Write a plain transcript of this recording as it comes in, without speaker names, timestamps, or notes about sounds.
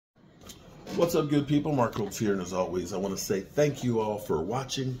What's up, good people? Mark Colts here, and as always, I want to say thank you all for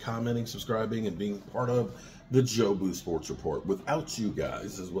watching, commenting, subscribing, and being part of the Joe Boo Sports Report. Without you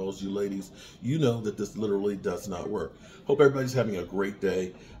guys, as well as you ladies, you know that this literally does not work. Hope everybody's having a great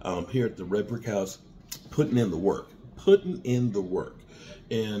day here at the Red Brick House, putting in the work.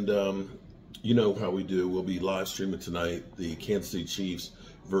 And you know how we do. We'll be live streaming tonight the Kansas City Chiefs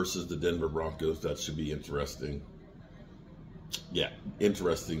versus the Denver Broncos. That should be interesting. Yeah,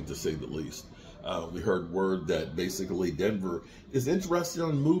 interesting to say the least. We heard word that basically Denver is interested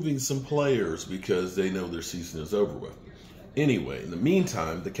in moving some players because they know their season is over with. Anyway, in the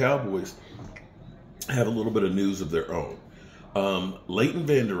meantime, the Cowboys have a little bit of news of their own. Layton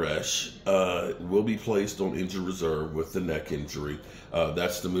Vander Esch will be placed on injured reserve with the neck injury.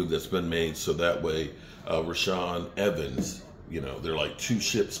 That's the move that's been made, so that way Rashaan Evans, you know, they're like two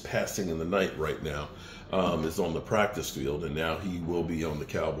ships passing in the night right now, is on the practice field, and now he will be on the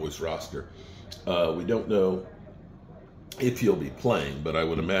Cowboys roster. We don't know if he'll be playing, but I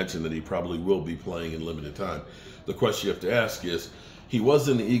would imagine that he probably will be playing in limited time. The question you have to ask is, he was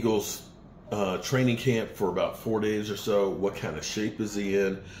in the Eagles training camp for about 4 days or so. What kind of shape is he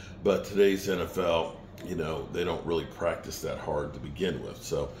in? But today's NFL, you know, they don't really practice that hard to begin with.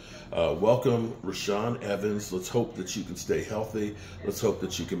 So welcome, Rashaan Evans. Let's hope that you can stay healthy. Let's hope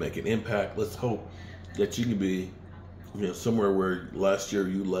that you can make an impact. Let's hope that you can be, you know, somewhere where last year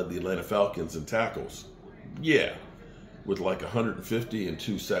you led the Atlanta Falcons in tackles. Yeah, with like 150 and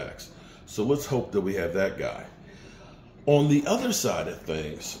 2 sacks. So let's hope that we have that guy. On the other side of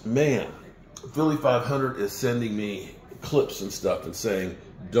things, man, Philly 500 is sending me clips and stuff and saying,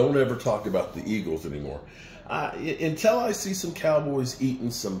 don't ever talk about the Eagles anymore. Until I see some Cowboys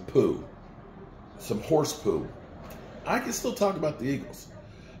eating some poo, some horse poo, I can still talk about the Eagles.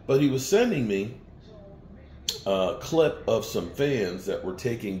 But he was sending me a clip of some fans that were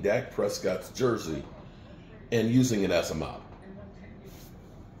taking Dak Prescott's jersey and using it as a mop.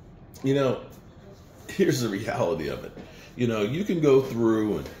 You know, here's the reality of it. You know, you can go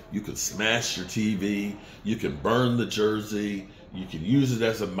through and you can smash your TV, you can burn the jersey, you can use it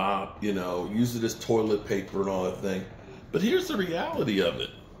as a mop, you know, use it as toilet paper and all that thing. But here's the reality of it.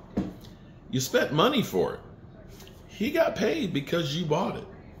 You spent money for it. He got paid because you bought it.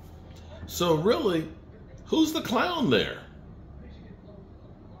 So really, who's the clown there?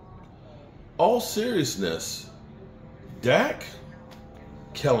 All seriousness, Dak,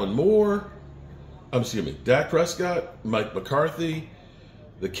 Kellen Moore, Dak Prescott, Mike McCarthy,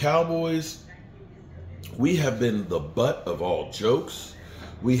 the Cowboys, we have been the butt of all jokes.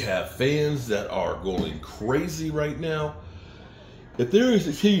 We have fans that are going crazy right now. If there is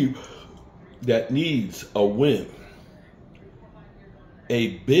a team that needs a win,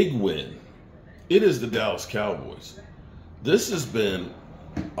 a big win, it is the Dallas Cowboys. This has been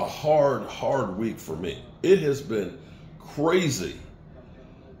a hard week for me. It has been crazy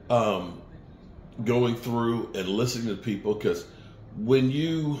going through and listening to people, because when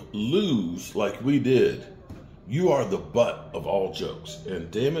you lose like we did, you are the butt of all jokes.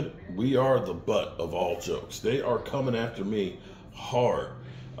 And damn it, we are the butt of all jokes. They are coming after me hard.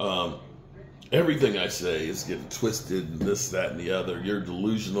 Everything I say is getting twisted and this, that, and the other. You're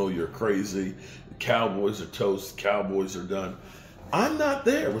delusional. You're crazy. The Cowboys are toast. Cowboys are done. I'm not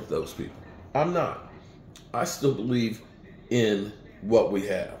there with those people. I'm not. I still believe in what we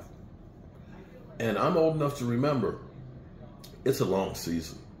have. And I'm old enough to remember, it's a long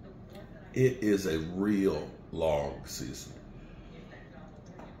season. It is a real long season.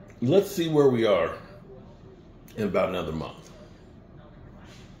 Let's see where we are in about another month.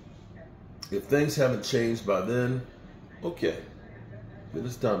 If things haven't changed by then, okay, then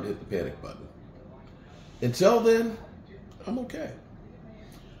it's time to hit the panic button. Until then, I'm okay.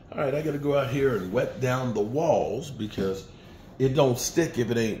 All right, I got to go out here and wet down the walls because it don't stick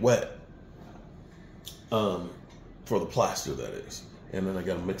if it ain't wet. For the plaster, that is. And then I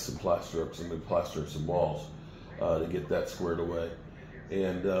got to mix some plaster up, some new plaster and some walls to get that squared away.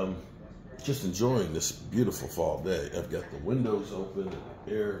 And just enjoying this beautiful fall day. I've got the windows open and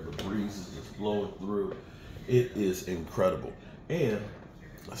the air, the breeze is just blowing through. It is incredible. And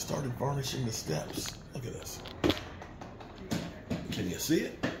I started varnishing the steps. Look at this. Can you see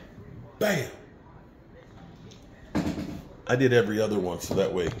it? Bam! I did every other one so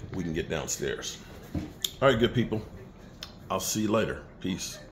that way we can get downstairs. All right, good people. I'll see you later. Peace.